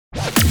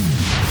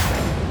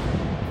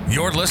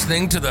You're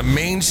listening to the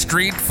Main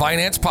Street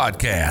Finance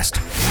Podcast,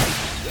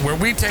 where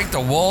we take the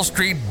Wall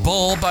Street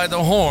bull by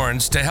the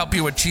horns to help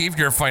you achieve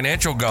your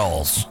financial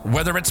goals.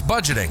 Whether it's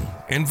budgeting,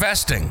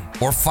 investing,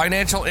 or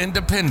financial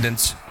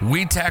independence,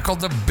 we tackle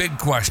the big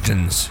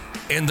questions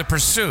in the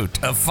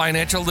pursuit of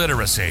financial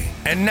literacy.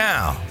 And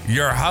now,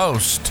 your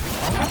host.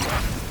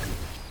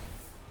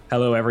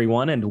 Hello,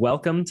 everyone, and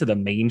welcome to the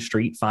Main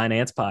Street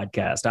Finance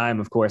Podcast.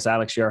 I'm, of course,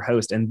 Alex, your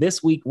host, and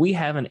this week we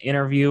have an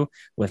interview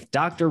with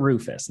Dr.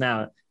 Rufus.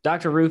 Now,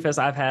 Dr. Rufus,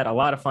 I've had a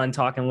lot of fun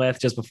talking with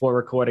just before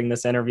recording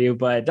this interview,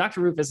 but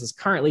Dr. Rufus is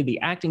currently the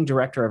acting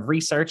director of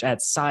research at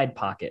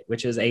SidePocket,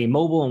 which is a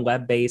mobile and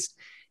web-based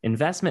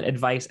investment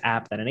advice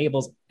app that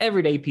enables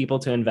everyday people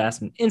to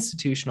invest in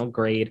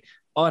institutional-grade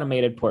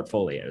automated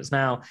portfolios.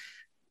 Now,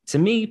 to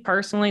me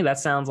personally, that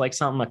sounds like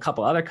something a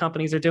couple other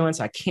companies are doing,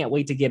 so I can't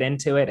wait to get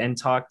into it and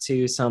talk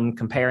to some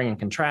comparing and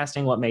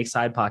contrasting what makes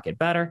SidePocket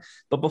better.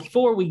 But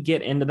before we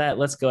get into that,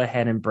 let's go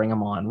ahead and bring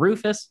him on.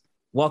 Rufus,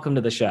 welcome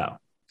to the show.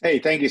 Hey,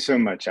 thank you so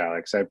much,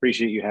 Alex. I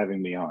appreciate you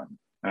having me on.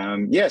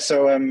 I'm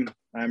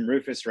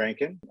Rufus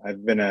Rankin.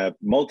 I've been a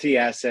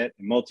multi-asset,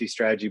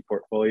 multi-strategy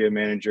portfolio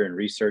manager and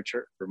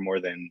researcher for more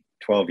than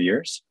 12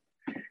 years.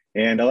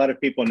 And a lot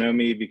of people know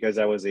me because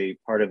I was a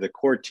part of the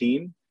core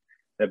team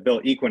that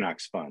built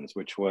Equinox Funds,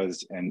 which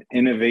was an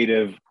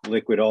innovative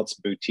liquid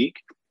alts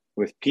boutique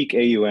with peak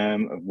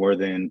AUM of more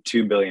than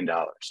 $2 billion.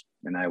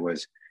 And I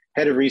was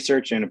head of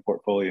research and a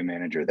portfolio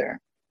manager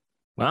there.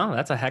 Well,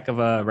 that's a heck of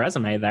a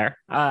resume there.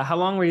 How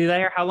long were you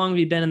there? How long have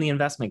you been in the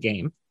investment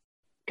game?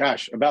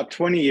 Gosh, about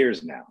 20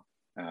 years now,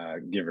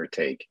 give or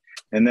take.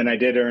 And then I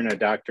did earn a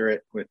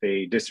doctorate with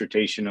a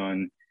dissertation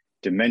on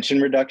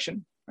dimension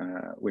reduction,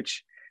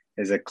 which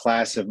is a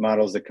class of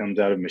models that comes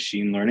out of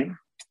machine learning,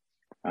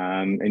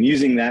 and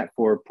using that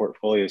for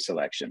portfolio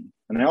selection.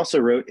 And I also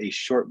wrote a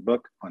short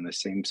book on the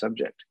same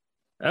subject.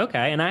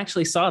 Okay, and I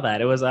actually saw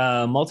that. It was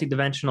a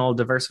multidimensional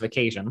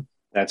diversification.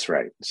 That's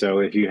right. So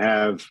if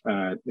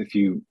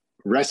you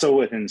wrestle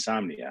with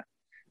insomnia,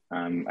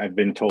 I've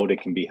been told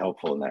it can be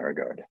helpful in that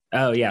regard.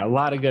 Oh, yeah. A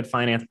lot of good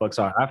finance books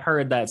are. I've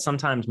heard that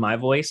sometimes my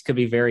voice could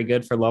be very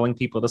good for lulling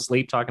people to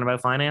sleep talking about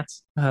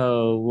finance.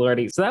 Oh,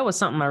 Lordy. So that was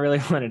something I really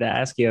wanted to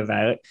ask you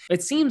about.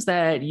 It seems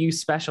that you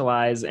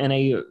specialize in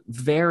a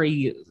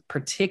very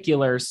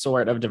particular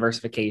sort of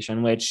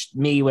diversification, which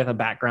me with a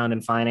background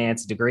in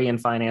finance, degree in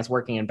finance,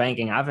 working in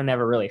banking, I've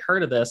never really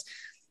heard of this,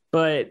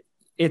 but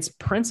it's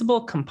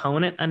principal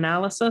component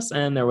analysis.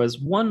 And there was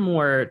one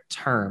more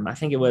term. I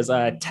think it was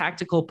a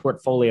tactical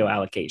portfolio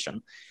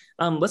allocation.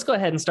 Let's go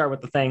ahead and start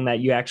with the thing that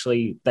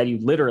you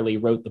literally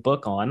wrote the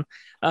book on.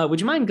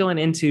 Would you mind going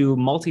into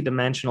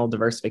multidimensional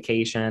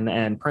diversification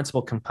and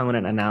principal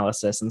component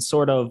analysis and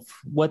sort of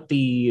what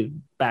the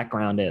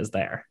background is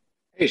there?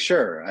 Hey,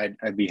 sure.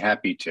 I'd be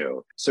happy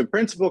to. So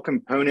principal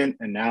component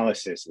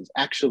analysis is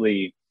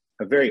actually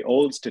a very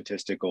old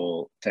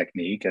statistical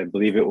technique. I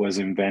believe it was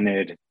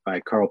invented by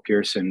Carl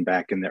Pearson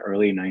back in the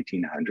early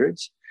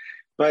 1900s,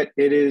 but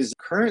it is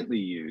currently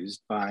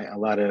used by a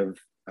lot of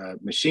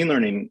machine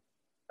learning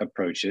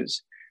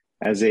approaches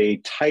as a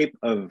type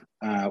of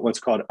what's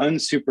called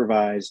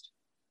unsupervised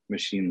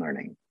machine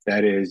learning.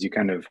 That is, you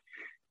kind of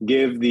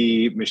give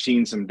the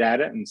machine some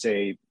data and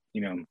say,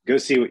 go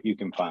see what you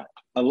can find.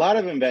 A lot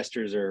of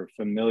investors are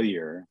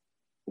familiar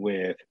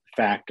with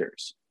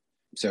factors.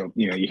 So,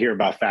 you hear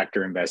about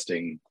factor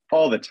investing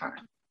all the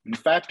time. And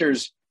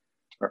factors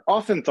are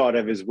often thought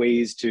of as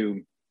ways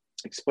to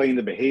explain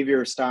the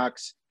behavior of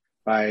stocks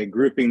by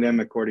grouping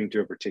them according to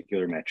a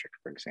particular metric,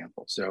 for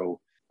example. So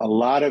a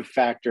lot of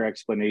factor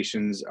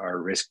explanations are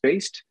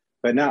risk-based,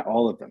 but not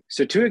all of them.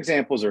 So two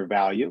examples are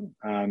value.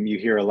 You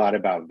hear a lot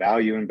about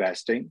value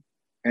investing.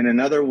 And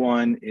another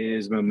one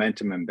is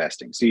momentum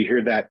investing. So you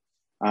hear that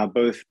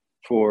both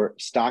for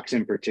stocks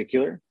in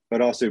particular, but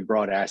also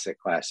broad asset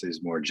classes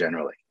more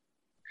generally.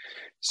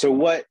 So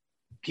what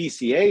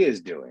PCA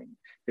is doing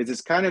is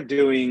it's kind of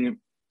doing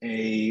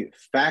a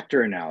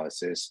factor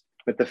analysis,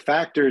 but the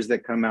factors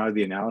that come out of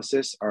the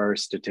analysis are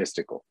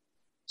statistical.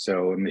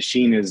 So a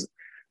machine is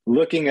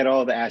looking at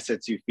all the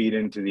assets you feed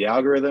into the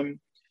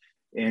algorithm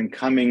and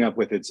coming up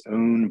with its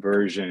own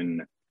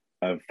version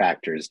of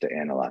factors to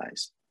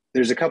analyze.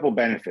 There's a couple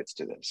benefits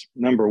to this.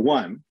 Number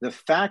one, the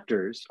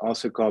factors,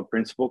 also called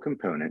principal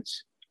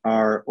components,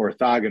 are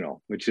orthogonal,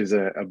 which is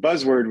a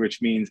buzzword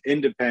which means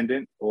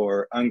independent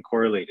or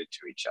uncorrelated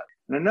to each other.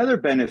 And another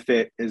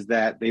benefit is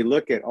that they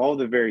look at all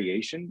the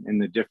variation in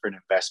the different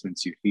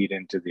investments you feed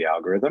into the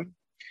algorithm,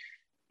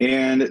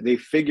 and they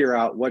figure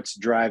out what's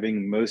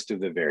driving most of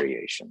the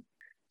variation.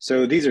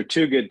 So these are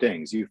two good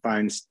things. You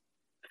find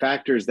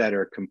factors that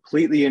are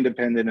completely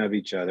independent of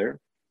each other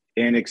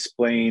and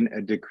explain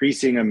a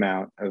decreasing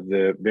amount of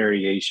the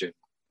variation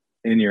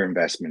in your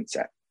investment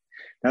set.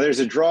 Now, there's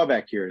a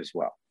drawback here as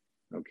well.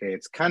 Okay,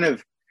 it's kind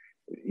of,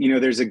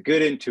 there's a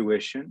good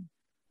intuition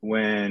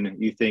when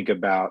you think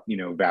about,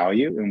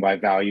 value and why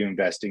value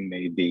investing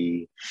may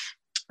be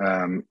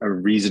a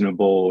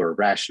reasonable or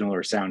rational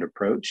or sound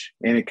approach.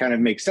 And it kind of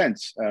makes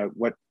sense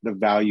what the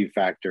value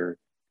factor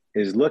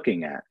is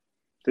looking at.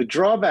 The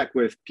drawback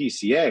with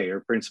PCA,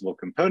 or principal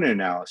component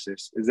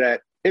analysis, is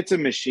that it's a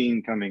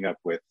machine coming up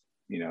with,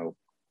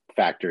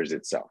 factors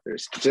itself.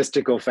 There's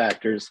statistical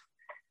factors.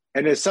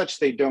 And as such,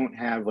 they don't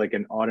have like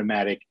an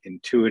automatic,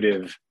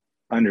 intuitive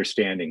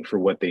understanding for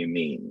what they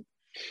mean.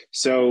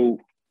 So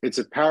it's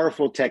a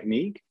powerful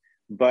technique,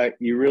 but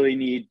you really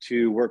need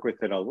to work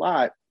with it a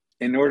lot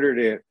in order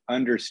to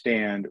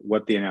understand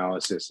what the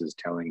analysis is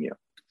telling you.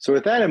 So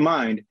with that in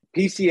mind,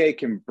 PCA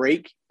can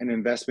break an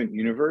investment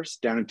universe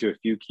down into a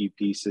few key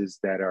pieces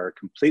that are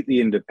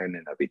completely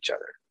independent of each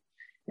other.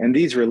 And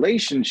these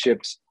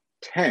relationships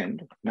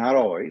tend, not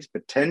always,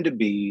 but tend to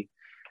be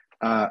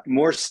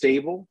more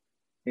stable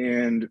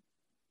and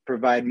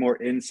provide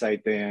more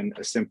insight than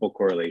a simple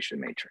correlation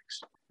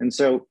matrix. And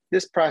so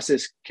this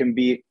process can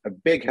be a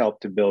big help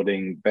to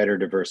building better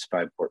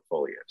diversified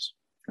portfolios.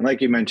 And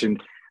like you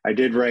mentioned, I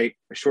did write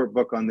a short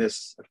book on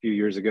this a few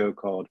years ago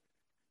called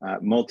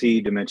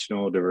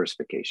Multi-Dimensional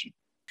Diversification.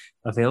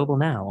 Available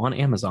now on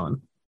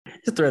Amazon.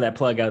 Just throw that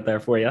plug out there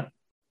for you.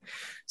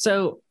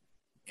 So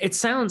it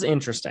sounds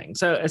interesting.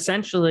 So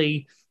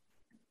essentially,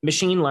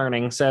 machine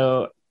learning.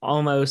 So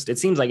almost, it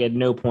seems like at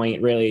no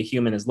point really a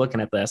human is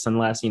looking at this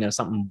unless,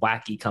 something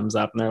wacky comes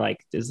up and they're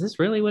like, is this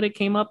really what it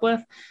came up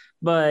with?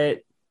 But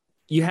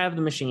you have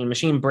the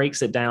machine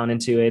breaks it down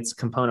into its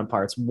component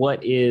parts.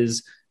 What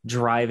is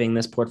driving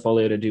this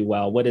portfolio to do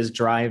well? What is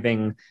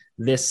driving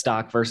this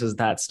stock versus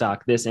that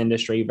stock, this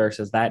industry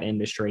versus that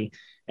industry?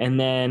 And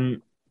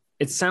then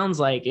it sounds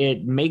like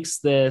it makes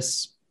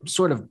this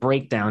sort of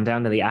breakdown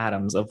down to the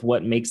atoms of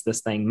what makes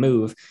this thing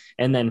move.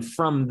 And then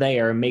from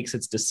there makes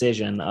its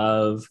decision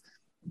of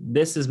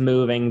this is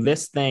moving,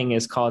 this thing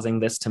is causing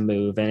this to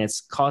move, and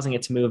it's causing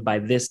it to move by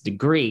this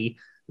degree.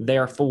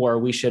 Therefore,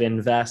 we should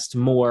invest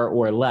more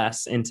or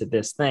less into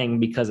this thing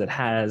because it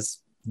has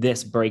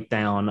this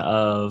breakdown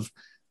of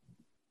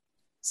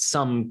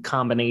some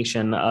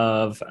combination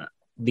of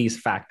these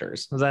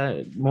factors. Was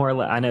that more or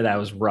less? I know that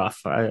was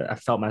rough. I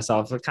felt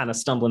myself kind of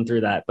stumbling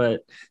through that,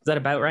 but is that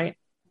about right?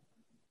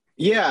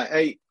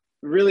 Yeah,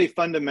 really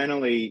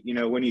fundamentally,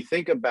 when you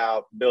think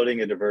about building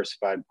a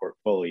diversified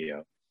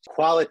portfolio,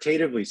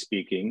 qualitatively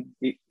speaking,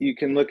 you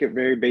can look at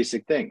very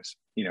basic things.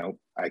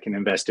 I can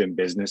invest in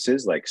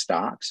businesses like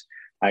stocks.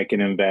 I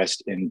can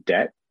invest in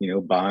debt,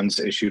 bonds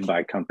issued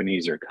by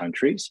companies or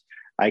countries.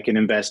 I can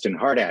invest in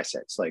hard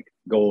assets like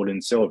gold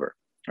and silver,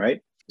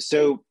 right?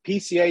 So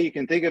PCA, you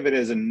can think of it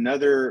as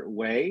another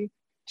way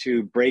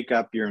to break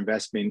up your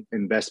investment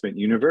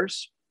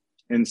universe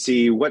and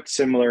see what's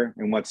similar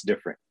and what's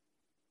different.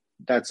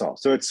 That's all.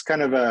 So it's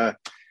kind of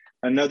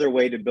another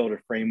way to build a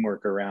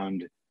framework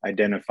around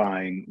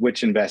identifying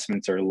which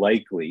investments are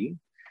likely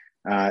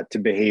to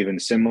behave in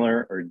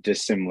similar or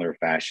dissimilar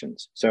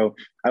fashions. So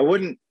I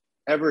wouldn't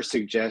ever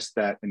suggest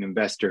that an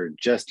investor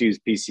just use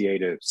PCA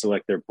to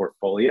select their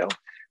portfolio.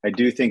 I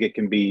do think it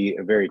can be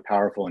a very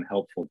powerful and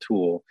helpful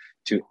tool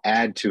to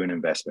add to an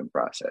investment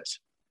process.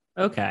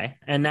 Okay.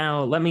 And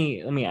now let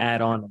me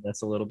add on to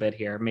this a little bit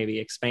here, maybe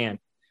expand.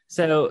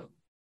 So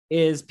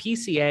is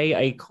PCA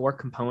a core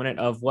component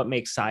of what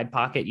makes Side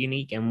Pocket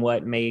unique and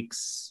what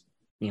makes,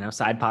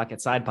 Side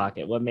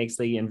Pocket, what makes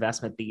the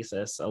investment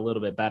thesis a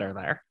little bit better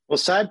there? Well,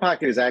 Side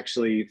Pocket is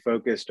actually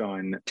focused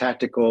on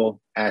tactical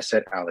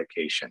asset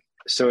allocation.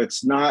 So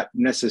it's not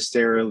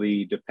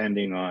necessarily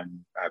depending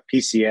on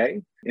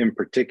PCA in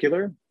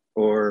particular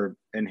or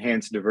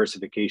enhanced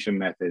diversification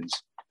methods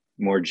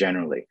more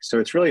generally. So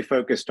it's really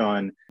focused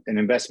on an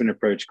investment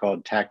approach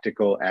called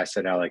tactical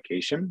asset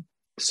allocation.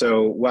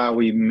 So while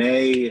we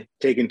may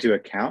take into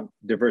account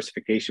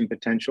diversification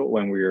potential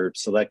when we're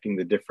selecting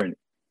the different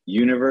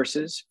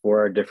universes for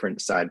our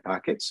different side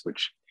pockets,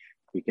 which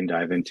we can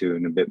dive into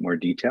in a bit more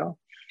detail,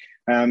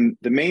 the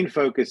main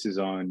focus is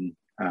on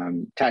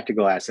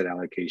tactical asset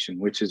allocation,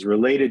 which is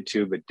related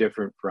to but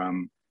different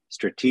from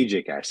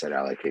strategic asset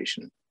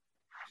allocation.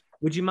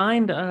 Would you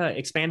mind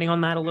expanding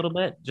on that a little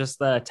bit? Just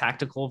the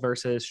tactical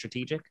versus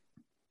strategic?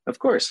 Of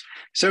course.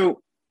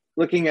 So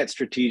looking at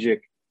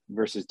strategic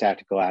versus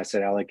tactical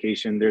asset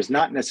allocation, there's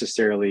not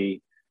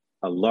necessarily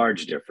a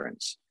large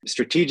difference.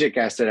 Strategic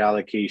asset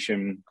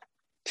allocation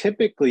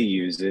typically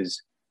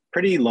uses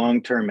pretty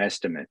long-term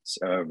estimates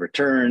of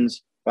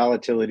returns,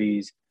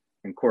 volatilities,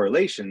 and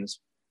correlations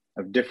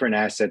of different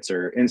assets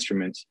or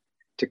instruments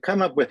to come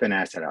up with an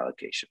asset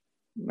allocation.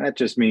 That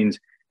just means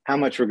how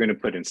much we're going to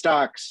put in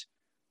stocks,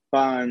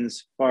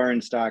 bonds,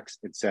 foreign stocks,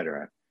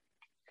 etc.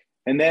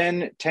 And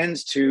then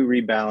tends to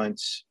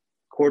rebalance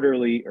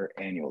quarterly or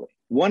annually.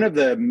 One of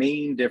the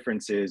main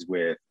differences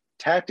with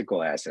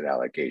tactical asset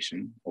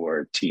allocation,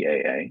 or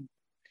TAA,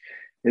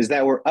 is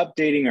that we're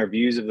updating our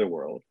views of the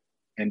world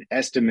and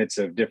estimates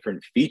of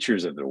different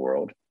features of the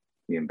world,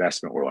 the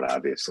investment world,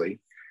 obviously,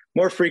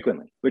 more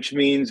frequently, which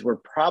means we're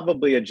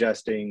probably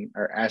adjusting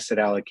our asset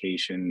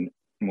allocation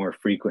more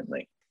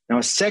frequently. Now,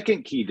 a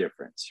second key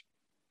difference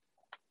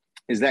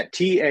is that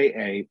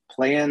TAA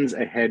plans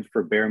ahead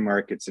for bear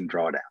markets and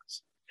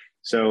drawdowns.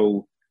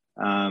 So,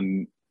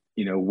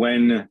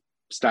 when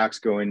stocks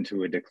go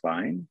into a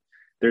decline,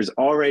 there's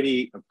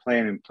already a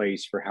plan in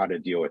place for how to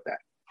deal with that.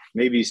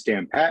 Maybe you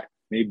stand pat,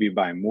 maybe you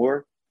buy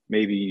more,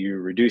 maybe you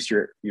reduce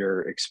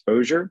your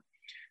exposure.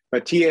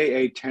 But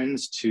TAA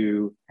tends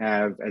to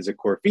have as a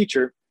core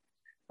feature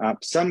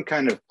some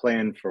kind of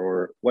plan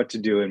for what to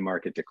do in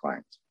market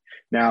declines.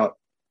 Now,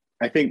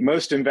 I think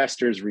most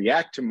investors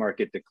react to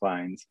market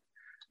declines,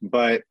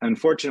 but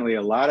unfortunately,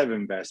 a lot of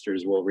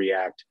investors will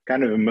react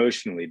kind of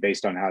emotionally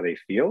based on how they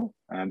feel.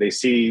 They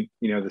see,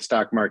 the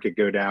stock market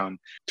go down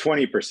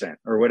 20%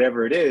 or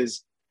whatever it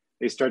is.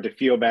 They start to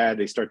feel bad,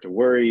 they start to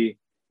worry,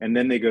 and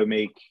then they go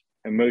make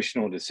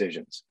emotional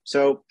decisions.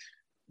 So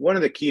one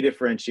of the key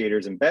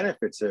differentiators and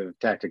benefits of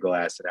tactical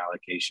asset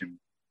allocation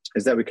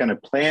is that we kind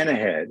of plan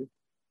ahead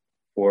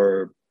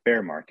for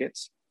bear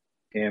markets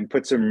and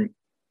put some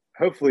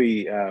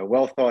hopefully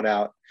well thought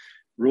out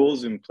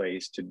rules in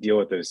place to deal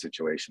with those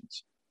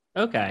situations.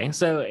 Okay.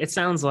 So it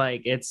sounds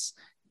like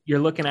you're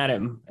looking at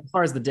it as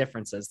far as the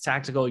differences.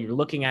 Tactical, you're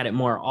looking at it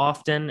more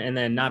often. And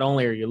then not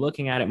only are you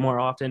looking at it more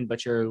often,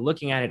 but you're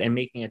looking at it and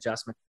making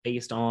adjustments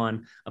based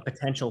on a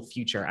potential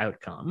future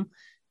outcome.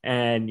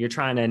 And you're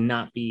trying to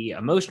not be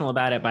emotional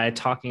about it by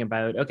talking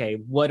about, okay,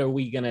 what are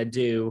we going to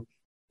do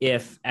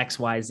if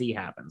XYZ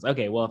happens?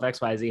 Okay, well, if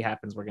XYZ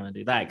happens, we're going to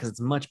do that, because it's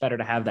much better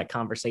to have that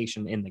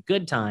conversation in the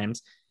good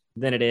times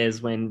than it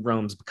is when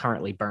Rome's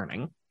currently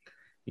burning.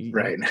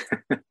 Right.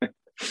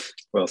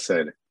 Well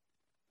said.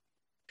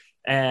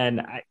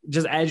 And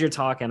just as you're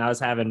talking, I was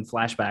having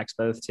flashbacks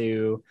both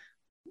to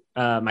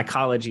my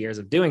college years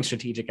of doing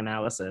strategic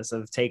analysis,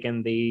 of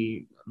taking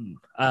the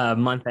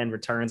month-end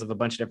returns of a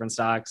bunch of different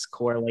stocks,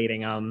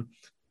 correlating them,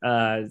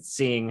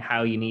 seeing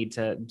how you need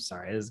to,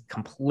 sorry, this is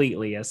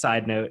completely a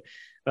side note,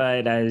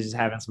 but I was just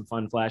having some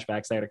fun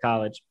flashbacks there to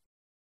college.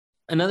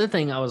 Another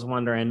thing I was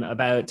wondering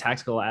about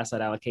tactical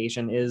asset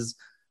allocation is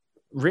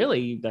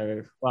really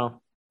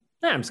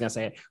I'm just going to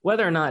say it,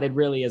 whether or not it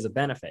really is a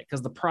benefit.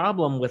 Because the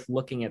problem with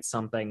looking at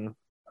something,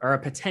 or a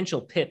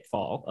potential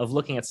pitfall of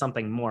looking at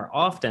something more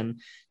often,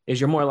 is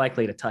you're more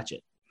likely to touch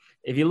it.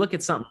 If you look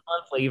at something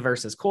monthly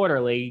versus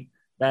quarterly,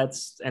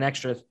 that's an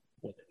extra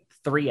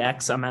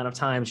 3x amount of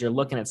times you're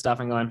looking at stuff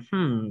and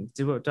going,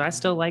 do I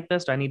still like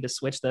this? Do I need to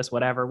switch this?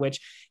 Whatever,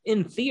 which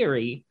in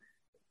theory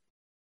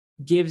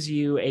gives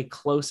you a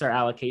closer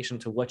allocation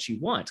to what you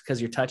want, because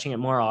you're touching it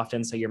more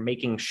often. So you're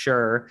making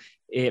sure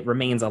it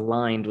remains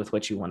aligned with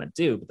what you want to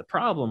do. But the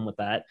problem with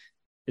that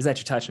is that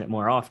you're touching it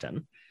more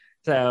often.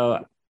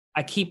 So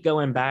I keep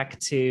going back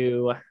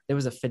to, there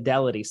was a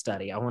Fidelity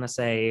study, I want to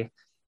say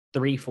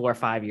 3, 4,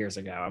 5 years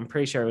ago. I'm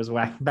pretty sure it was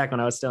back when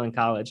I was still in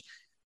college,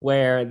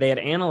 where they had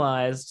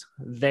analyzed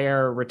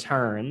their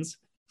returns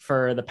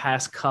for the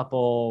past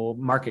couple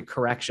market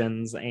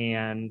corrections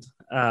and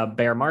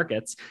bear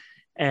markets.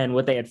 And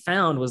what they had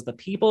found was the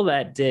people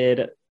that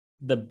did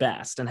the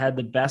best and had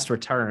the best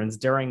returns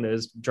during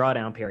those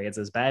drawdown periods,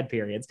 those bad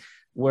periods,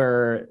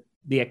 were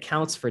the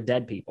accounts for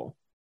dead people,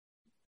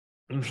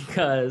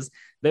 because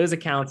those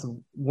accounts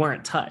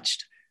weren't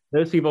touched.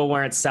 Those people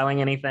weren't selling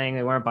anything.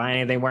 They weren't buying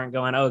anything. They weren't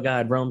going, oh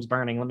God, Rome's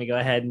burning, let me go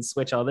ahead and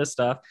switch all this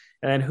stuff.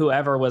 And then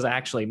whoever was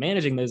actually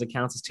managing those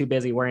accounts is too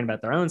busy worrying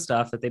about their own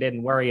stuff that they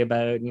didn't worry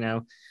about,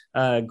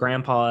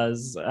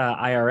 grandpa's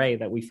IRA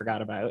that we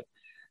forgot about.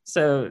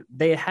 So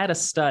they had a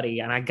study,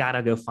 and I got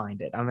to go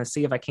find it. I'm going to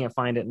see if I can't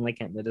find it and link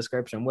it in the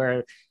description,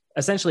 where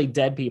essentially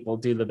dead people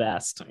do the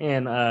best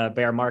in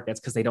bear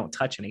markets because they don't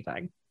touch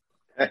anything.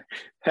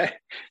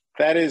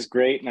 That is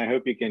great. And I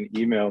hope you can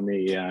email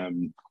me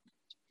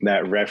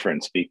that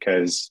reference,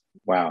 because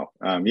wow.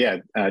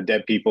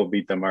 Dead people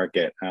beat the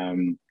market.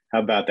 How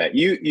about that?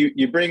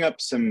 You bring up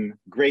some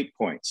great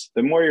points.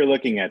 The more you're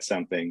looking at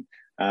something,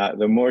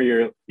 the more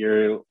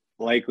you're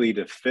likely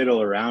to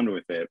fiddle around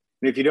with it.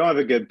 And if you don't have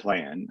a good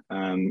plan,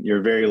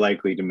 you're very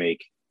likely to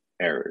make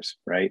errors,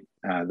 right?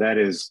 That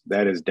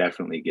is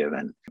definitely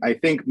given. I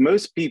think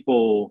most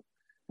people,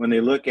 when they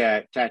look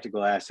at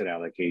tactical asset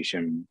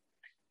allocation,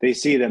 they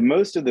see that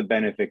most of the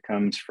benefit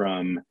comes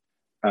from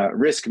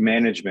risk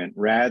management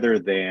rather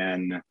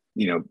than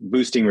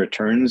boosting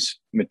returns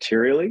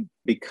materially,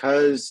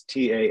 because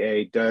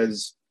TAA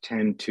does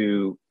tend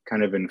to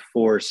kind of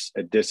enforce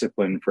a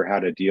discipline for how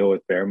to deal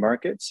with bear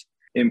markets.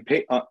 In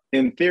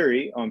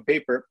theory, on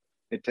paper,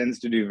 it tends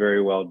to do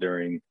very well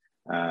during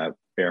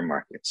bear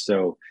markets.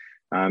 So,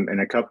 and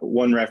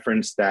one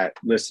reference that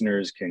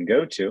listeners can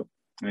go to,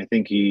 and I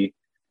think he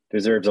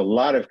deserves a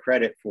lot of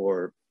credit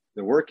for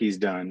the work he's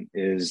done,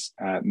 is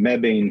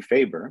Mebane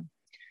Faber.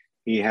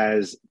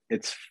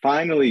 It's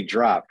finally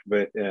dropped,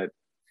 but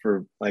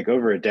for like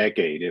over a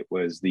decade, it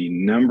was the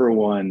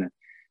 #1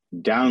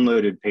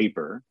 downloaded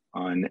paper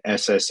on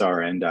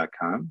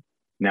SSRN.com.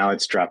 Now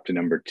it's dropped to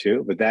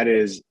 #2, but that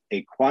is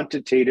a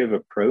quantitative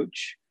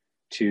approach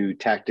to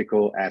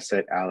tactical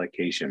asset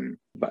allocation,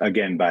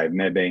 again, by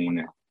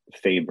Mebane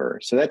Faber.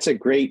 So that's a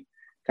great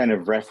kind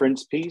of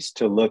reference piece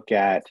to look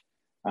at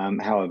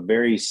how a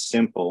very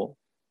simple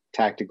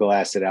tactical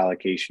asset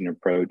allocation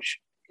approach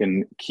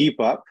can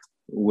keep up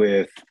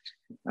with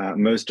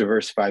most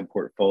diversified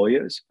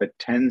portfolios, but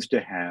tends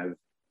to have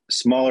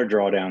smaller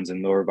drawdowns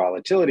and lower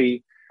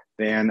volatility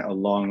than a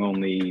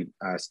long-only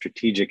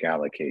strategic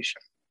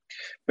allocation.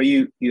 But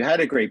you had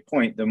a great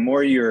point. The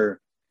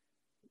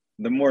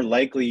more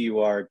likely you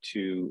are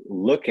to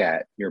look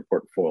at your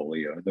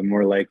portfolio, the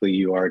more likely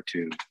you are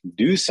to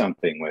do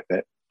something with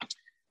it.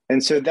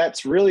 And so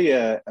that's really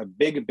a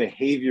big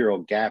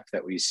behavioral gap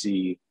that we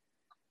see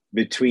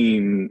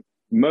between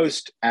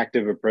most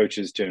active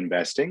approaches to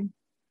investing,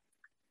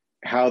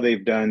 how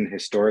they've done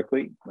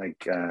historically,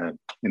 like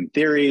in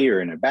theory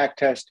or in a back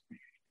test,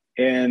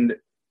 and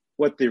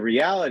what the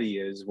reality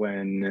is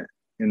when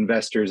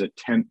investors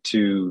attempt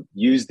to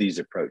use these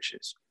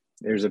approaches.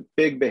 There's a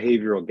big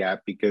behavioral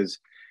gap because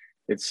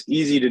it's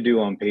easy to do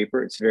on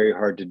paper. It's very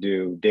hard to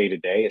do day to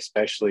day,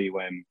 especially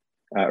when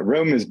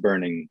Rome is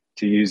burning,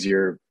 to use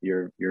your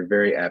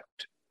very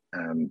apt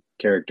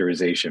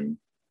characterization.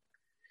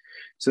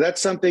 So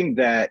that's something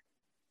that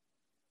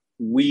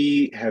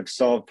we have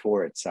solved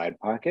for at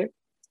SidePocket,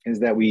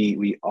 is that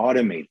we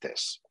automate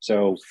this.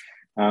 So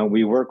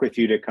we work with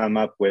you to come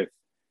up with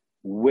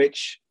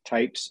which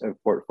types of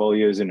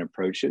portfolios and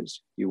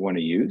approaches you want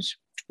to use,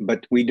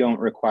 but we don't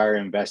require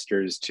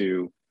investors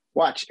to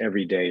watch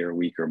every day or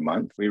week or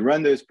month. We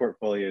run those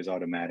portfolios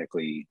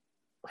automatically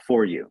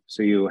for you.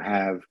 So you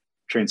have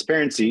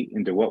transparency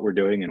into what we're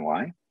doing and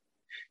why.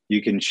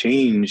 You can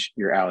change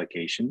your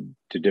allocation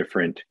to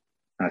different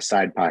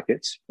side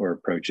pockets or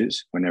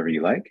approaches whenever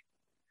you like.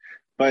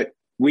 But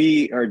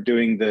we are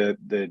doing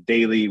the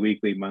daily,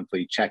 weekly,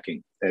 monthly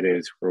checking. That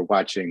is, we're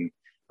watching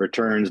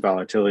returns,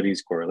 volatilities,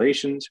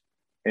 correlations.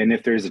 And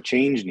if there's a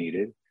change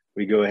needed,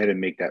 we go ahead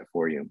and make that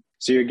for you.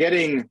 So you're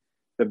getting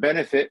the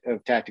benefit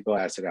of tactical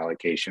asset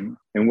allocation.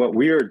 And what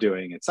we are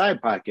doing at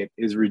SidePocket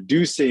is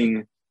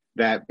reducing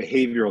that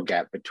behavioral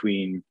gap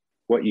between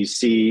what you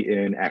see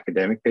in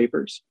academic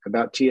papers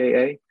about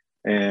TAA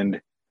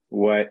and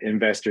what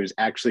investors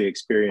actually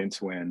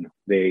experience when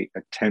they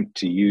attempt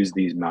to use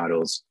these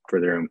models for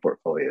their own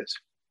portfolios.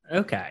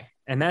 Okay.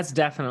 And that's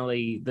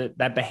definitely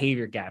that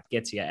behavior gap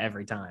gets you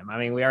every time. I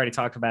mean, we already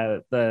talked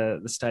about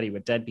the study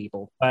with dead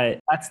people, but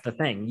that's the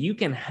thing. You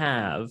can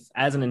have,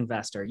 as an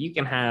investor, you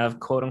can have,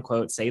 quote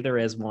unquote, say there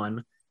is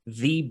one,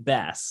 the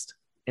best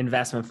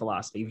investment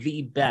philosophy,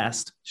 the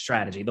best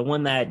strategy, the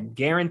one that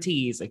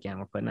guarantees, again,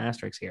 we're putting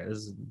asterisks here, this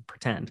is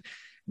pretend,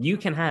 you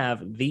can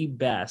have the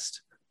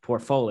best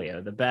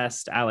portfolio, the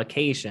best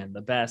allocation,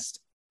 the best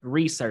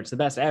research, the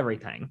best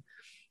everything.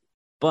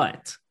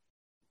 But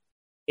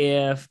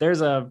if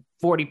there's a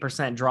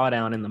 40%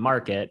 drawdown in the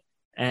market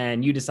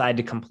and you decide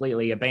to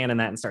completely abandon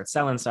that and start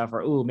selling stuff,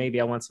 or, ooh,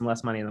 maybe I want some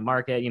less money in the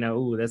market,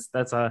 ooh, it's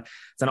an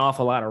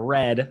awful lot of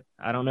red.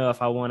 I don't know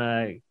if I want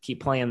to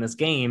keep playing this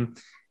game.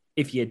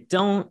 If you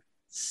don't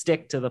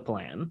stick to the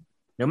plan,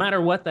 no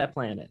matter what that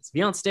plan is, if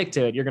you don't stick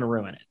to it, you're going to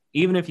ruin it.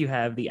 Even if you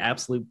have the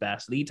absolute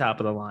best, the top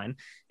of the line.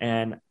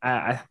 And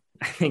I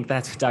think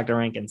that's what Dr.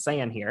 Rankin's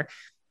saying here,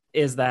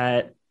 is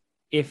that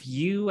if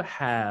you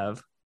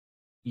have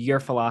your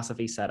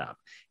philosophy set up,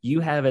 you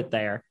have it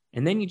there,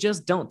 and then you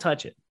just don't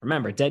touch it.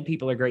 Remember, dead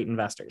people are great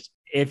investors.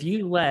 If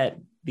you let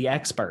the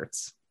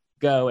experts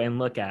go and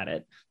look at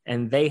it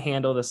and they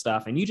handle the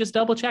stuff and you just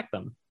double check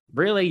them,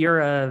 really you're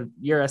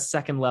a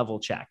second level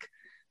check,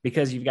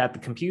 because you've got the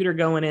computer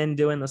going in,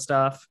 doing the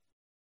stuff,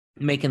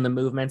 making the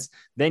movements.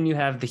 Then you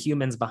have the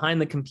humans behind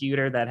the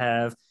computer that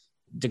have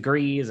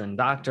degrees and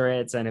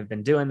doctorates and have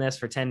been doing this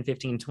for 10,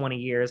 15, 20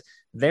 years.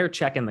 They're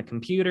checking the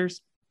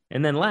computers.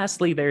 And then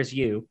lastly, there's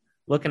you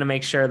looking to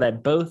make sure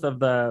that both of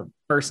the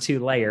first two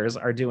layers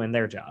are doing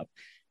their job.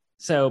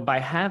 So by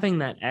having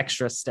that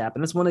extra step,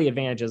 and that's one of the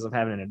advantages of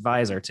having an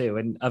advisor too,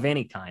 and of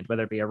any kind,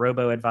 whether it be a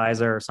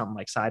robo-advisor or something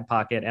like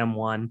SidePocket,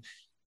 M1,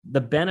 the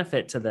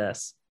benefit to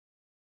this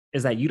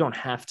is that you don't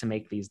have to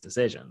make these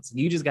decisions.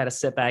 You just got to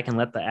sit back and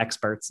let the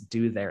experts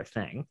do their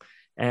thing.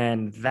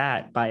 And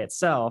that by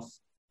itself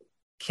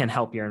can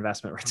help your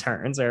investment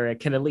returns, or it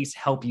can at least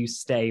help you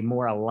stay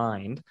more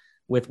aligned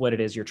with what it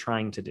is you're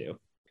trying to do.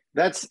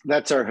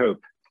 That's our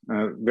hope.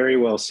 Very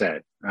well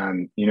said.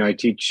 I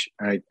teach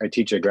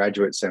a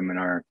graduate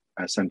seminar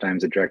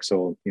sometimes at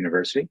Drexel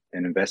University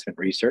in investment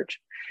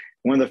research.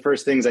 One of the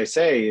first things I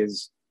say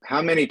is,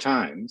 how many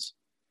times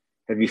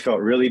have you felt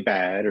really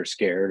bad or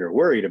scared or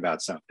worried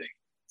about something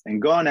and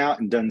gone out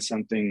and done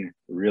something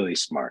really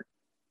smart?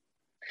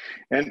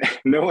 And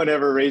no one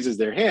ever raises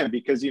their hand,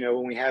 because,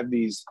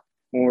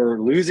 when we're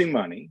losing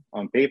money,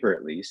 on paper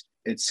at least,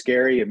 it's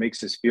scary. It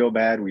makes us feel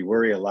bad. We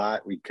worry a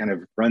lot. We kind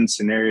of run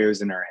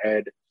scenarios in our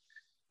head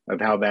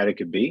of how bad it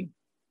could be.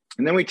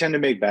 And then we tend to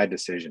make bad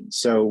decisions.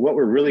 So what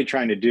we're really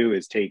trying to do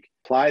is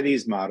apply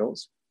these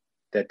models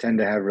that tend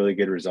to have really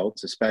good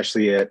results,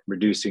 especially at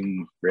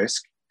reducing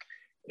risk,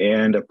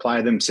 and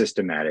apply them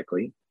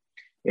systematically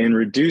and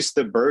reduce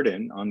the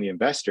burden on the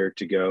investor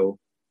to go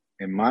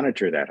and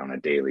monitor that on a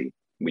daily,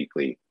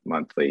 weekly,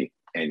 monthly,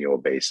 annual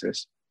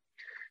basis.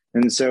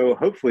 And so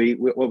hopefully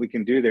what we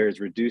can do there is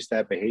reduce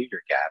that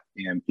behavior gap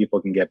and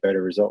people can get better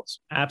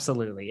results.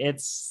 Absolutely.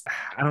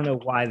 I don't know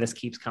why this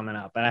keeps coming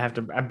up, but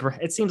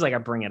it seems like I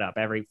bring it up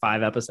every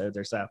 5 episodes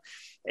or so.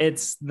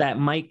 It's that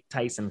Mike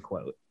Tyson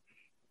quote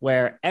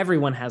where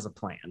everyone has a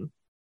plan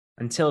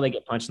until they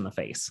get punched in the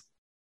face.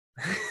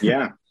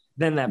 Yeah.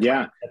 then that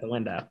Yeah. at the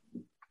window.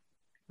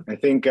 I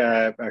think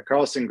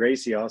Carlson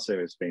Gracie also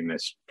is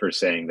famous for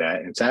saying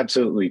that. It's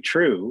absolutely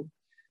true.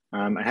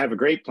 I have a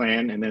great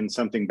plan, and then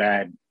something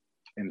bad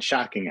and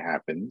shocking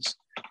happens,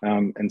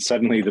 and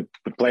suddenly the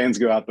plans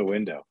go out the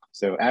window.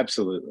 So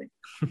absolutely.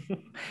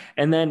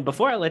 And then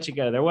before I let you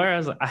go,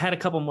 I had a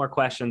couple more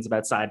questions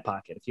about Side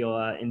Pocket, if you'll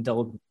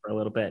indulge me for a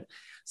little bit.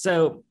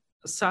 So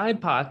Side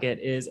Pocket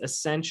is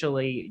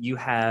essentially, you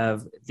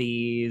have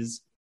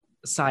these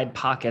side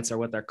pockets, are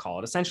what they're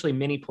called, essentially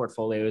mini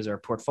portfolios or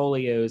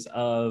portfolios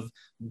of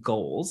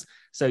goals.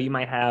 So you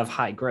might have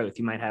high growth,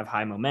 you might have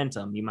high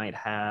momentum, you might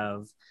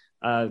have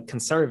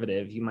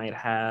conservative, you might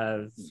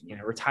have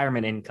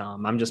retirement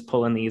income. I'm just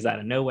pulling these out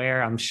of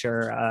nowhere. I'm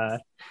sure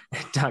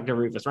Dr.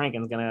 Rufus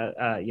Rankin's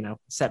gonna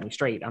set me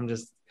straight. I'm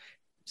just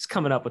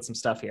coming up with some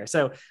stuff here.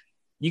 So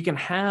you can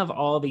have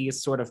all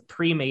these sort of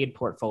pre-made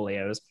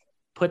portfolios,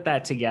 put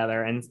that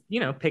together and,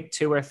 pick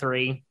 2 or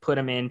 3, put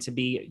them in to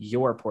be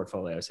your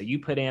portfolio. So you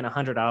put in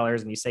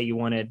 $100 and you say you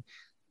wanted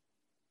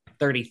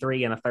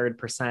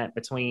 33.33%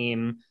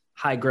 between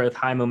high growth,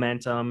 high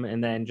momentum,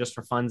 and then just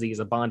for funsies,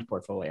 a bond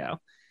portfolio.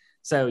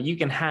 So you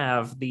can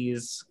have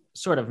these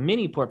sort of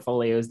mini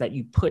portfolios that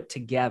you put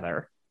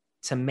together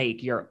to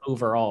make your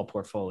overall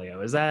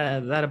portfolio. Is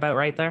that about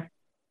right there?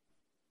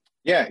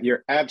 Yeah,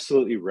 you're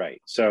absolutely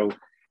right. So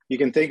you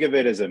can think of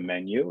it as a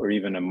menu or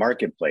even a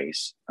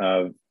marketplace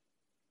of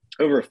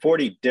over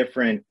 40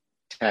 different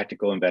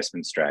tactical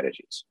investment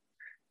strategies.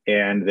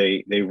 And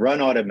they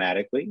run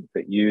automatically,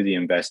 but you, the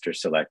investor,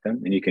 select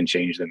them, and you can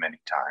change them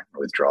anytime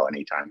or withdraw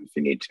anytime if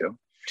you need to.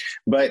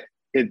 But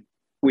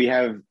we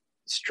have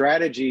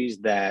strategies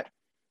that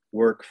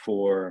work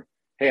for,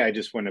 hey, I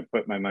just want to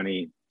put my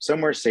money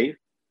somewhere safe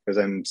because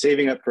I'm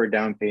saving up for a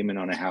down payment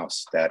on a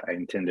house that I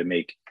intend to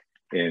make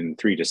in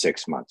 3 to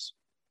 6 months.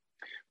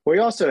 We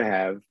also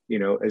have,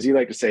 as you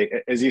like to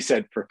say, as you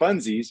said, for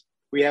funsies,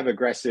 we have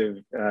aggressive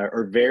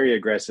or very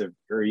aggressive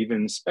or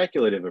even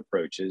speculative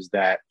approaches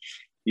that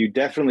you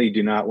definitely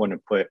do not want to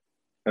put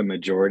a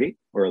majority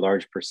or a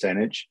large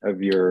percentage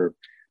of your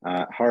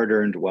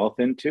hard-earned wealth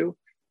into,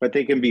 but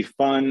they can be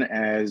fun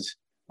as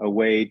a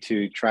way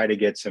to try to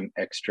get some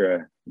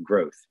extra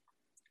growth.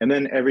 And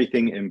then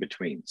everything in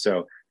between.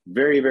 So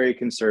very, very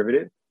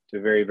conservative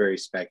to very, very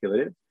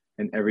speculative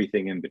and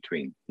everything in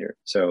between here.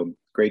 So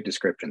great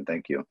description.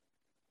 Thank you.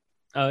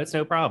 Oh, it's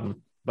no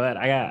problem. But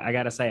I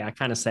got to say, I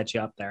kind of set you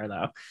up there,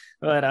 though.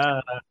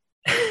 But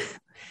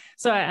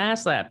so I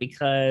asked that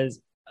because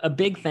a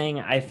big thing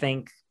I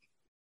think,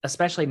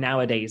 especially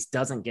nowadays,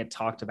 doesn't get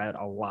talked about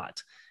a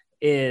lot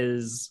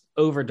is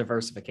over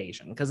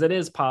diversification, because it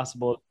is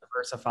possible to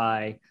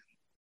diversify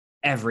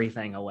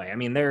everything away. I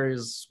mean,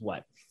 there's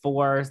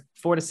four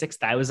to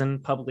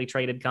 6,000 publicly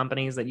traded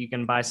companies that you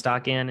can buy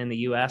stock in the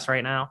US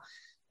right now.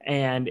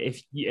 And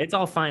it's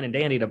all fine and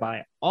dandy to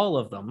buy all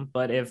of them,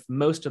 but if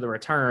most of the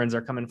returns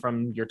are coming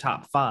from your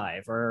top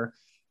 5, or,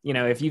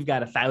 if you've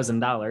got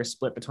 $1,000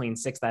 split between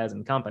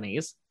 6,000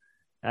 companies,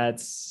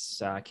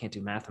 that's, I can't do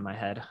math in my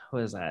head.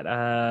 What is that?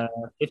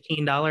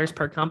 $15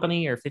 per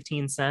company or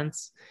 15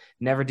 cents.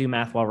 Never do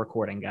math while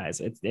recording,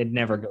 guys. It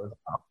never goes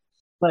up.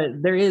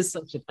 But there is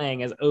such a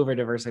thing as over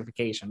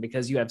diversification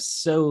because you have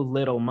so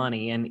little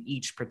money in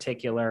each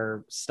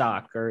particular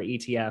stock or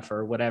ETF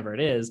or whatever it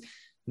is,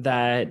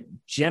 that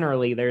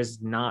generally there's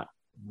not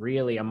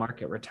really a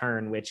market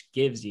return, which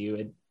gives you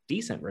a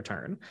decent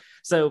return.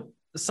 So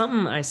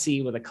something I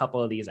see with a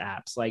couple of these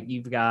apps, like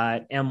you've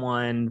got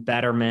M1,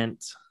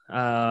 Betterment,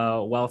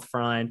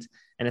 Wealthfront,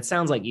 and it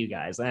sounds like you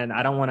guys, and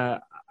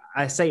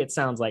I say it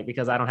sounds like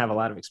because I don't have a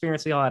lot of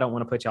experience with y'all. I don't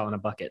want to put y'all in a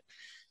bucket,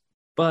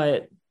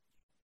 but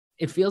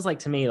it feels like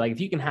to me, like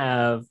if you can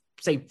have,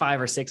 say,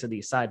 5 or 6 of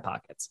these side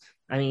pockets,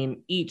 I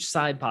mean, each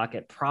side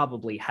pocket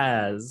probably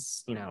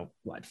has,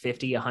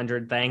 50,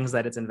 100 things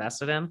that it's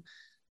invested in.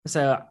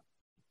 So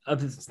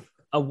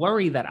a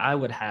worry that I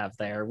would have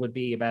there would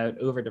be about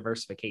over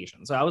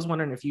diversification. So I was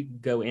wondering if you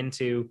could go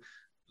into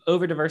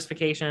over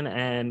diversification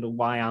and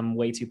why I'm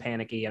way too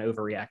panicky and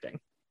overreacting.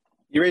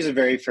 You raise a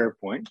very fair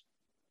point.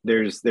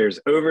 There's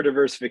over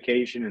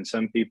diversification, and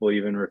some people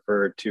even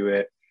refer to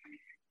it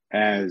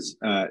as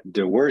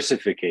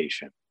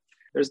diversification.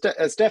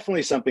 That's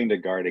definitely something to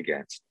guard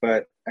against,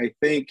 but I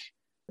think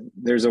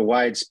there's a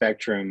wide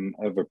spectrum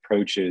of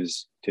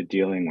approaches to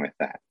dealing with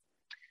that.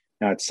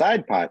 Now, at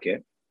Side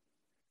Pocket,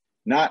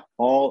 not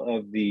all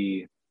of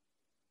the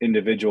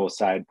individual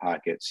side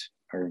pockets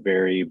are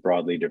very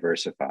broadly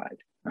diversified.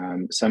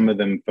 Some of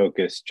them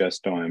focus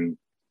just on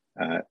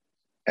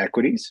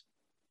equities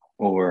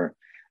or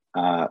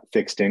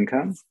fixed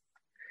income,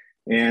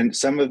 and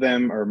some of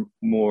them are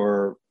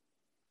more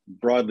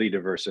broadly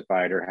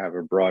diversified or have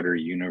a broader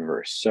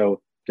universe.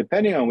 So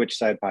depending on which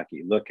side pocket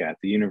you look at,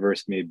 the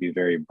universe may be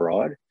very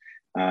broad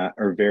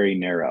or very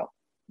narrow.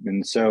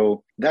 And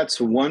so that's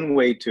one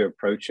way to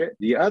approach it.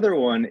 The other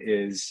one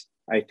is,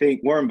 I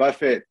think Warren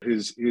Buffett,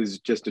 who's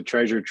just a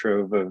treasure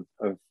trove of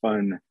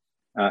fun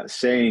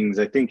sayings,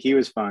 I think he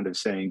was fond of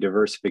saying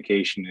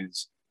diversification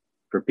is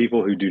for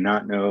people who do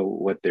not know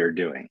what they're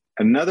doing.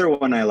 Another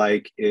one I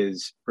like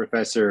is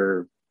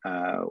Professor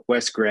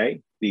Wes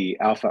Gray, the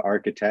Alpha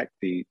Architect,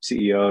 the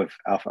CEO of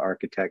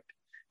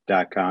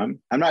alphaarchitect.com.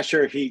 I'm not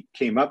sure if he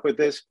came up with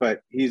this,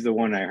 but he's the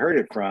one I heard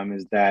it from,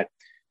 is that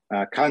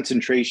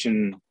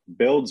concentration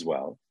builds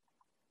wealth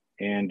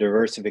and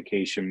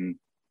diversification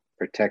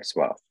protects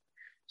wealth.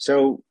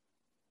 So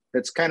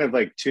it's kind of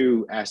like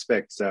two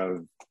aspects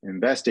of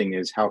investing: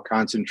 is how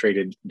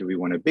concentrated do we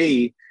want to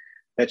be?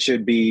 That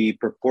should be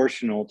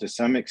proportional to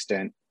some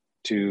extent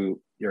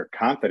to your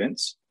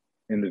confidence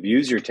in the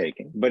views you're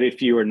taking. But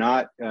if you are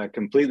not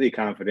completely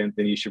confident,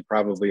 then you should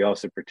probably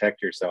also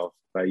protect yourself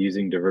by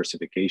using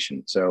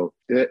diversification. So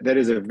that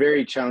is a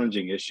very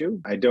challenging issue.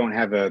 I don't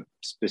have a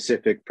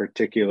specific,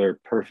 particular,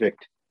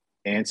 perfect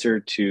answer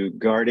to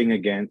guarding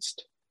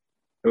against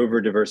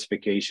over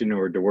diversification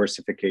or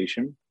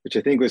diversification, which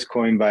I think was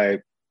coined by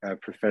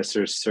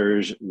Professor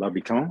Serge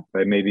Labiton,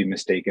 but I may be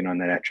mistaken on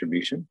that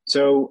attribution.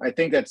 So I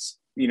think that's,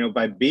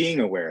 by being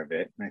aware of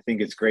it, and I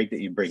think it's great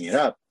that you bring it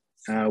up,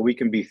 we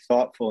can be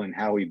thoughtful in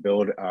how we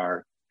build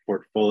our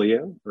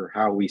portfolio or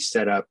how we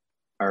set up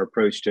our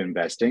approach to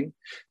investing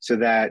so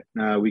that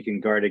we can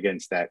guard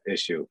against that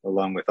issue,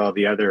 along with all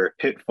the other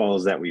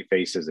pitfalls that we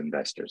face as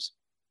investors.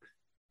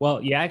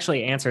 Well, you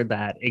actually answered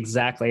that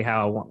exactly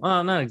how I want.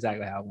 Well, not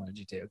exactly how I wanted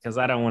you to, because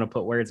I don't want to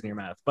put words in your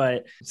mouth.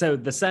 But so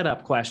the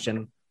setup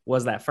question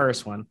was that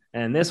first one.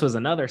 And this was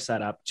another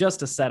setup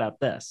just to set up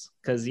this,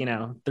 because,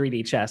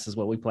 3D chess is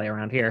what we play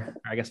around here.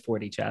 Or I guess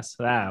 4D chess.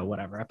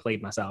 Whatever. I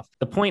played myself.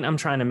 The point I'm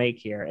trying to make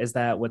here is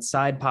that what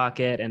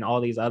SidePocket and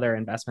all these other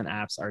investment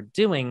apps are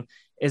doing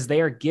is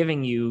they are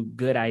giving you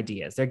good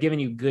ideas. They're giving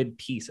you good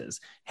pieces.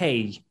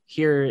 Hey,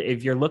 here,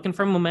 if you're looking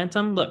for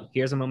momentum, look,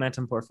 here's a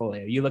momentum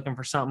portfolio. You're looking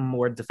for something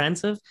more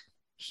defensive?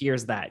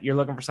 Here's that. You're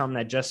looking for something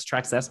that just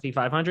tracks the S&P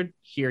 500?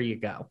 Here you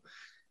go.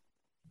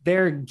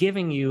 They're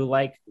giving you,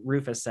 like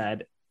Rufus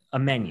said, a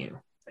menu.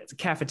 It's a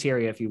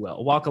cafeteria, if you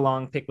will. Walk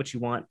along, pick what you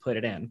want, put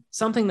it in.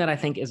 Something that I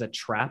think is a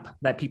trap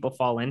that people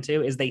fall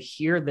into is they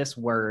hear this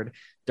word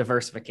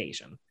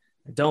diversification.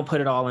 Don't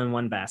put it all in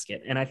one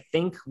basket. And I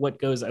think what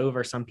goes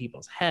over some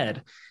people's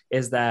head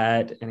is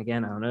that, and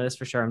again, I don't know this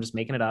for sure, I'm just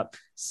making it up.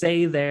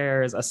 Say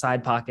there's a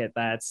side pocket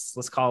that's,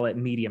 let's call it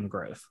medium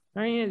growth,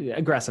 right?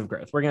 Aggressive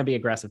growth. We're going to be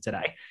aggressive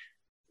today.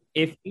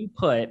 If you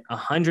put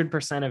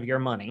 100% of your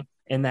money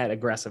in that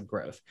aggressive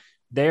growth,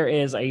 there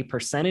is a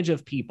percentage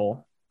of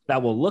people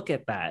that will look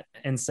at that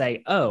and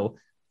say, oh,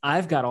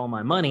 I've got all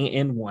my money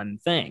in one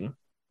thing.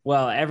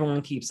 Well,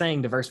 everyone keeps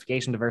saying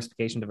diversification,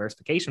 diversification,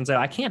 diversification. So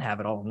I can't have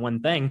it all in one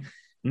thing.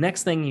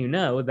 Next thing you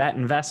know, that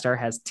investor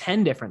has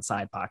 10 different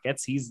side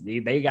pockets.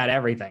 They got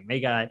everything. They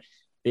got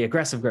the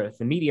aggressive growth,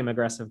 the medium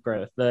aggressive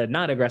growth, the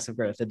not aggressive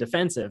growth, the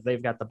defensive.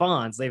 They've got the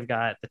bonds. They've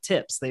got the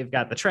tips. They've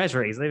got the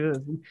treasuries.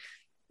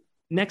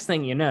 Next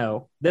thing you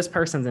know, this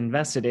person's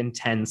invested in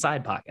 10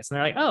 side pockets. And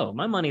they're like, oh,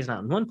 my money's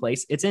not in one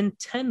place. It's in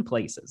 10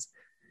 places.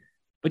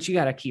 But you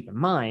got to keep in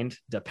mind,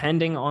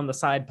 depending on the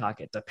side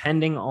pocket,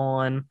 depending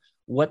on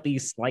what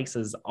these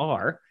slices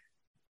are,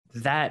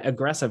 that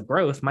aggressive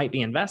growth might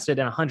be invested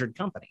in 100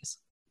 companies.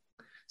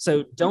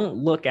 So don't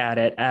look at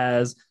it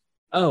as,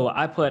 oh,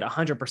 I put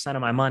 100%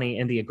 of my money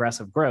in the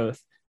aggressive growth,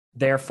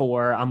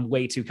 therefore I'm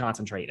way too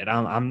concentrated.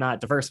 I'm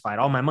not diversified.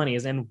 All my money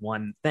is in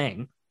one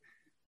thing.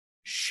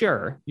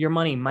 Sure, your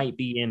money might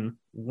be in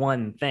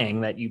one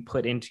thing that you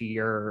put into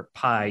your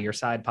pie, your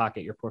side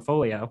pocket, your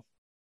portfolio,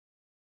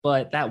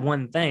 but that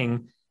one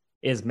thing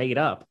is made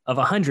up of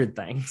 100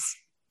 things.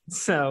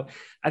 So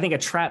I think a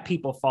trap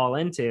people fall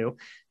into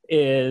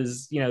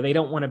is, they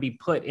don't want to be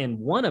put in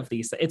one of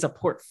these. It's a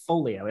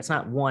portfolio. It's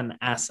not one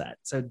asset.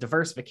 So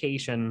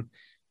diversification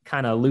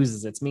kind of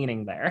loses its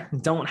meaning there.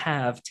 Don't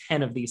have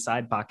 10 of these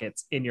side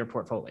pockets in your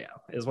portfolio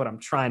is what I'm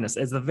trying to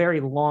say. It's a very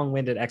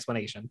long-winded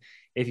explanation.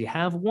 If you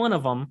have one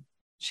of them,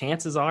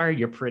 chances are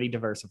you're pretty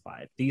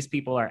diversified. These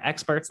people are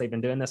experts. They've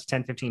been doing this for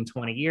 10, 15,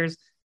 20 years.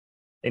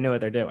 They know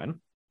what they're doing.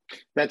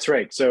 That's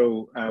right.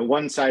 So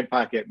one side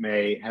pocket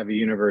may have a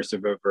universe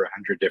of over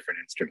 100 different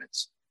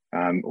instruments,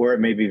 or it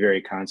may be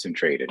very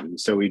concentrated. And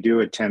so we do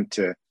attempt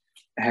to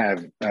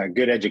have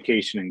good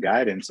education and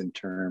guidance in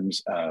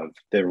terms of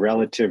the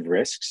relative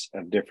risks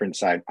of different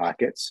side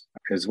pockets,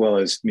 as well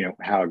as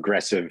how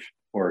aggressive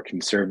or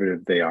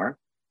conservative they are,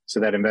 so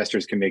that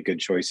investors can make good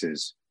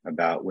choices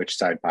about which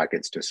side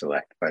pockets to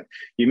select. But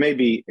you may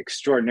be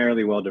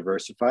extraordinarily well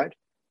diversified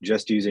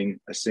just using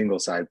a single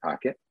side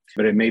pocket,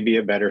 but it may be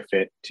a better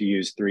fit to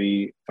use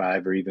 3,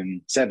 5, or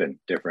even 7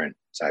 different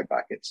side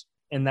pockets.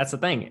 And that's the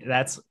thing.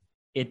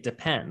 It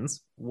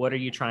depends. What are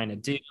you trying to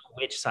do?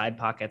 Which side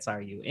pockets are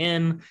you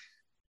in?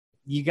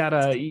 You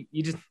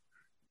just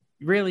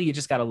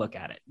got to look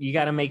at it. You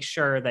got to make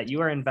sure that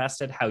you are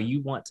invested how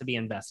you want to be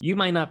invested. You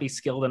might not be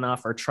skilled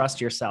enough or trust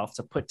yourself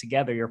to put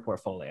together your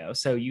portfolio.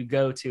 So you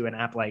go to an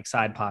app like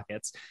Side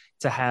Pockets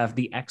to have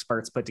the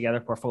experts put together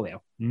a portfolio.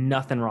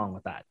 Nothing wrong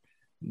with that.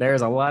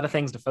 There's a lot of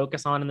things to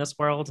focus on in this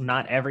world.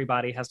 Not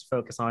everybody has to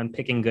focus on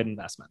picking good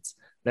investments.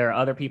 There are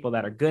other people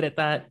that are good at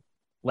that.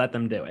 Let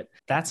them do it.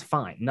 That's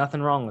fine.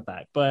 Nothing wrong with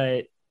that.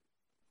 But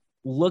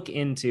look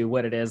into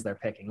what it is they're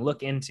picking,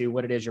 look into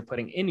what it is you're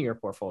putting into your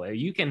portfolio.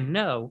 You can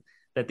know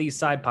that these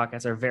side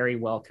pockets are very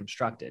well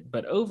constructed,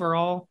 but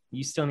overall,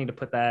 you still need to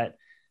put that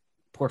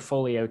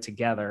portfolio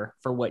together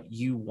for what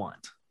you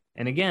want.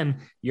 And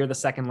again, you're the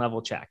second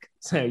level check.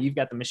 So you've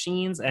got the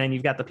machines and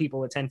you've got the people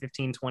with 10,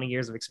 15, 20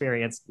 years of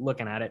experience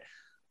looking at it.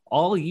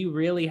 All you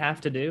really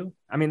have to do,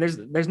 I mean,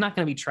 there's not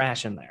going to be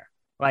trash in there.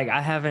 Like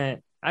I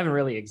haven't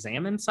really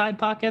examined side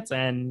pockets.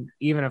 And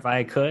even if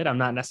I could, I'm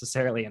not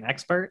necessarily an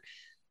expert,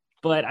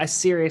 but I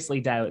seriously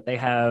doubt they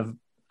have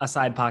a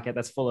side pocket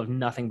that's full of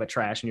nothing but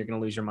trash and you're going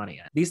to lose your money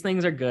in. These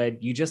things are good.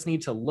 You just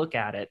need to look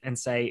at it and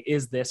say,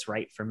 is this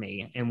right for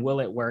me? And will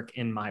it work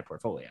in my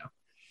portfolio?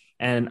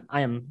 And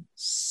I am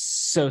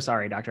so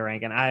sorry, Dr.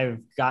 Rankin.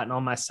 I've gotten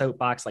on my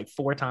soapbox like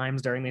 4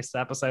 times during this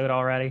episode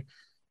already.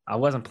 I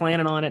wasn't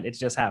planning on it. It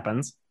just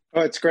happens.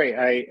 Oh, it's great.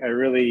 I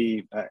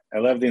really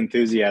love the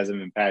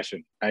enthusiasm and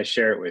passion. I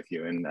share it with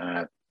you. And,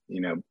 I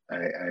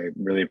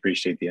really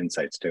appreciate the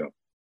insights too.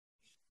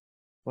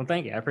 Well,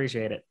 thank you. I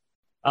appreciate it.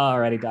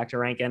 Alrighty, Dr.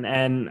 Rankin.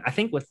 And I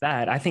think with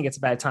that, I think it's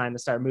about time to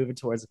start moving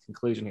towards a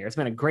conclusion here. It's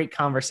been a great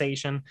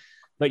conversation,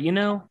 but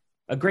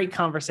a great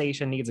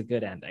conversation needs a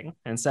good ending.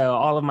 And so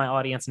all of my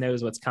audience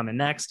knows what's coming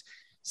next.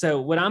 So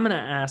what I'm going to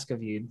ask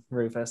of you,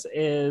 Rufus,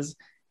 is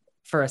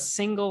for a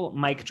single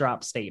mic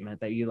drop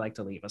statement that you'd like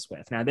to leave us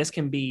with. Now, this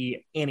can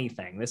be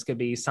anything. This could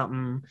be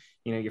something,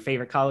 your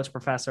favorite college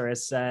professor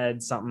has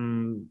said,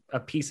 a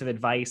piece of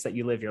advice that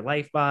you live your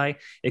life by.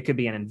 It could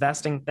be an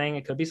investing thing.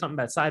 It could be something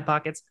about side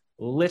pockets,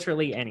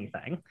 literally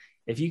anything.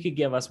 If you could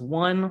give us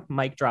one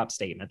mic drop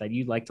statement that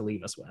you'd like to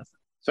leave us with.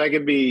 So I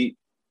could be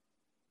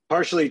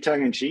partially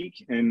tongue in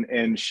cheek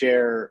and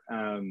share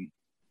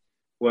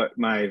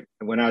when I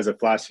was a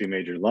philosophy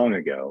major long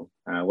ago,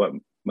 what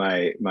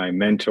my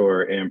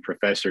mentor and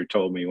professor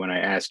told me when I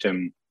asked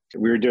him,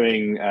 we were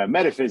doing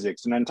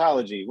metaphysics and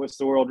ontology. What's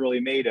the world really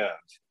made of?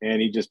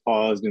 And he just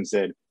paused and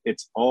said,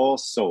 it's all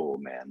soul,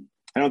 man.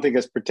 I don't think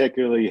that's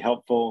particularly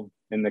helpful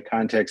in the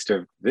context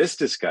of this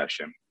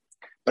discussion,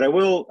 but I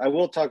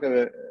will talk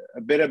a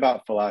bit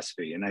about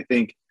philosophy. And I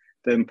think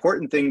the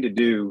important thing to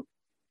do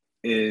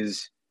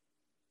is,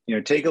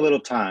 take a little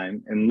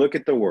time and look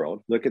at the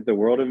world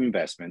of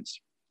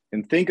investments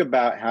and think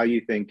about how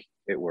you think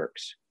it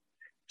works.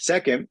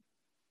 Second,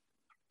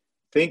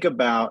 think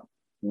about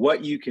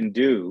what you can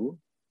do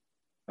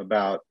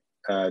about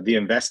the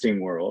investing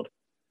world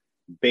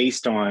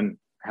based on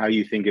how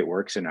you think it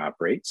works and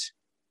operates.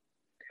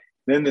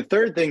 Then the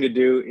third thing to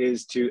do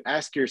is to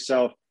ask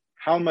yourself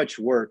how much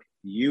work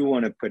you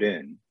want to put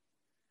in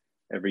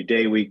every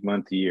day, week,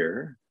 month,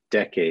 year,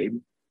 decade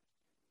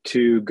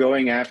to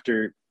going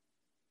after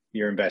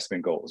your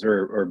investment goals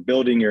or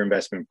building your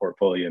investment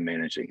portfolio and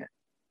managing it.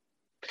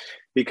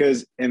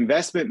 Because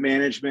investment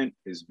management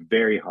is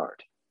very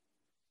hard.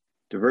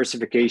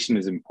 Diversification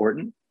is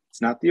important.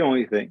 It's not the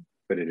only thing,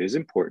 but it is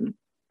important.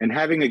 And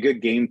having a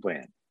good game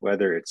plan,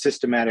 whether it's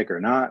systematic or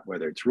not,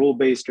 whether it's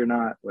rule-based or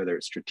not, whether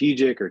it's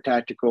strategic or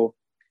tactical,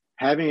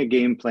 having a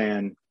game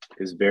plan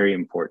is very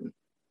important.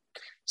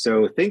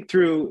 So think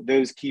through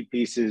those key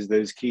pieces,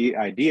 those key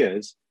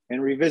ideas,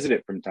 and revisit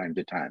it from time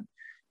to time.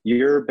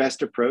 Your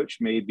best approach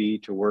may be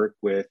to work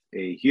with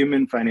a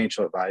human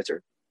financial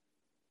advisor.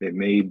 It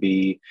may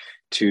be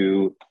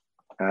to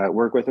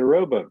work with a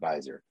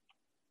robo-advisor.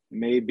 It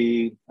may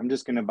be, I'm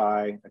just going to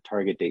buy a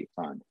target date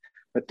fund.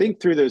 But think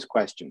through those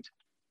questions.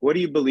 What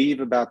do you believe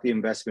about the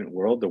investment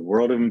world, the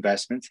world of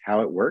investments, how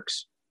it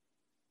works?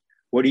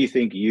 What do you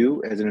think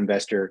you as an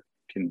investor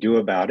can do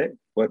about it?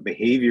 What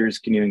behaviors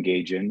can you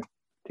engage in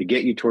to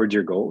get you towards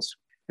your goals?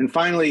 And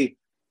finally,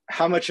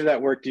 how much of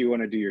that work do you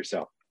want to do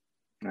yourself?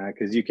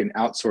 Because you can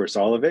outsource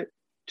all of it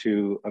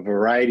to a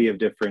variety of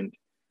different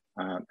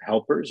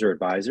helpers or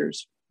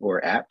advisors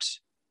or apps,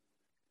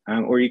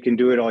 or you can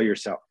do it all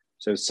yourself.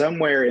 So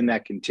somewhere in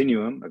that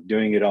continuum of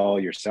doing it all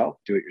yourself,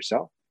 do it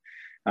yourself,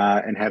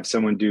 and have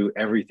someone do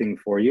everything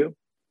for you,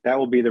 that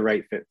will be the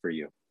right fit for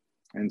you.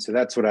 And so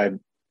that's what I'd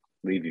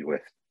leave you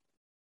with.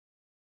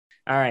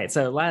 All right.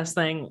 So last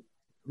thing,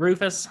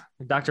 Rufus,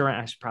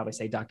 I should probably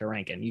say Dr.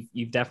 Rankin.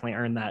 You've definitely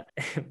earned that.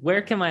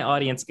 Where can my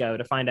audience go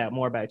to find out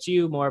more about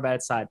you, more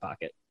about Side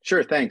Pocket?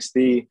 Sure. Thanks.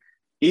 The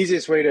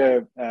easiest way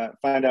to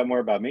find out more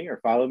about me or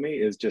follow me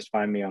is just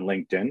find me on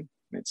LinkedIn.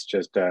 It's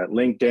just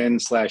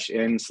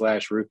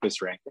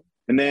LinkedIn/n/Rufus Rankin.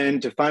 And then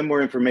to find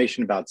more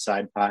information about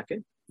Side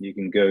Pocket, you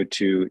can go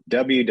to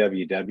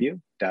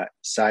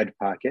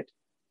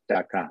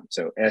www.sidepocket.com.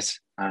 So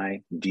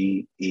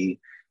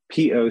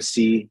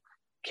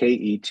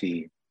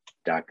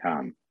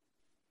SIDEPOCKET.com.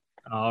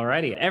 All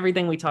righty.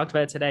 Everything we talked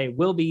about today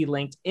will be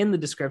linked in the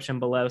description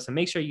below. So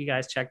make sure you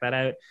guys check that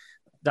out.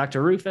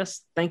 Dr.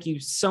 Rufus, thank you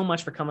so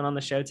much for coming on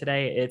the show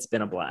today. It's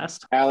been a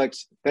blast.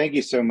 Alex, thank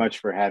you so much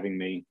for having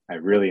me. I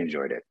really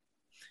enjoyed it.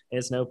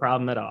 It's no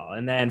problem at all.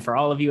 And then for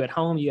all of you at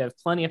home, you have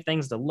plenty of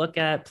things to look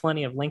at,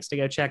 plenty of links to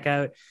go check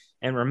out.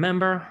 And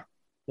remember,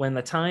 when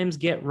the times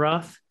get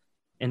rough,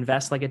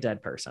 invest like a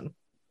dead person.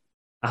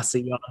 I'll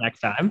see you all next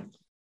time.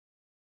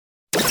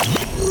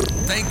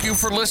 Thank you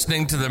for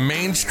listening to the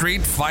Main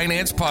Street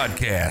Finance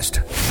Podcast.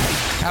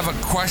 Have a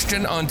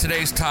question on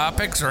today's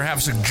topics or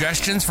have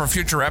suggestions for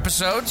future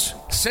episodes?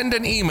 Send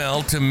an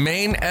email to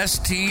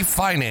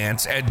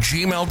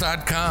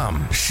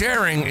mainstfinance@gmail.com.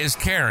 Sharing is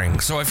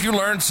caring, so if you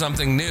learned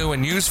something new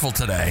and useful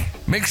today,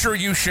 make sure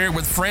you share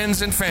with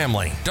friends and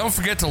family. Don't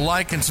forget to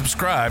like and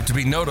subscribe to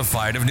be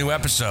notified of new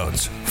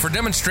episodes. For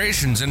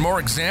demonstrations and more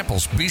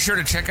examples, be sure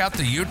to check out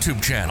the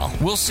YouTube channel.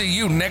 We'll see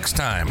you next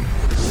time.